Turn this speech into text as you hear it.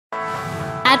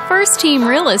At First Team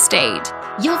Real Estate,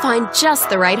 you'll find just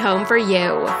the right home for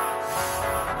you.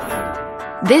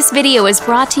 This video is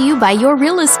brought to you by your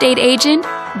real estate agent,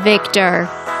 Victor.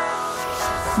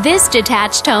 This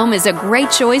detached home is a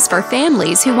great choice for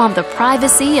families who want the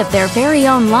privacy of their very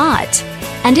own lot,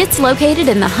 and it's located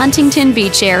in the Huntington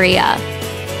Beach area.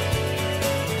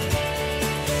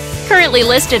 Currently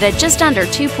listed at just under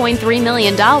 $2.3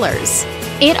 million,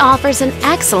 it offers an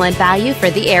excellent value for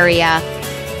the area.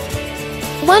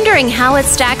 Wondering how it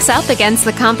stacks up against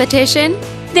the competition?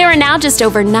 There are now just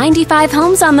over 95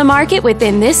 homes on the market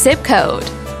within this zip code.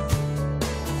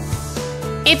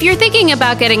 If you're thinking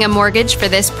about getting a mortgage for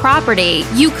this property,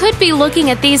 you could be looking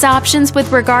at these options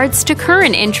with regards to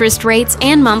current interest rates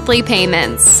and monthly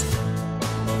payments.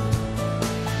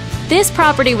 This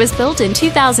property was built in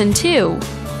 2002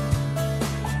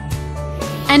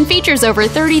 and features over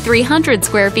 3,300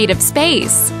 square feet of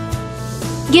space,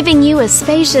 giving you a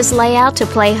spacious layout to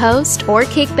play host or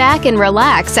kick back and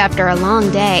relax after a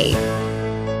long day.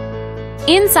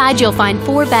 Inside you'll find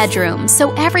 4 bedrooms,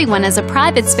 so everyone has a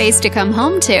private space to come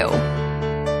home to,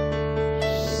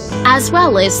 as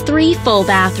well as 3 full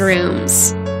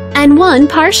bathrooms and 1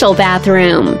 partial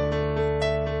bathroom.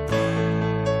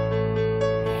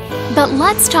 But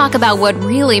let's talk about what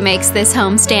really makes this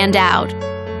home stand out.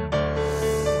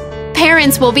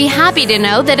 Parents will be happy to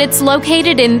know that it's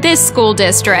located in this school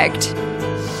district.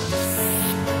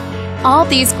 All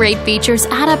these great features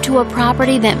add up to a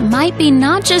property that might be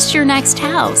not just your next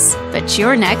house, but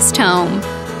your next home.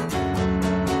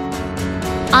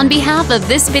 On behalf of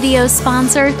this video's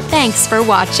sponsor, thanks for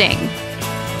watching.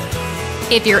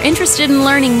 If you're interested in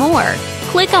learning more,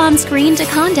 click on screen to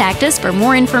contact us for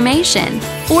more information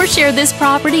or share this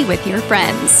property with your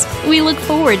friends. We look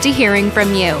forward to hearing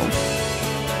from you.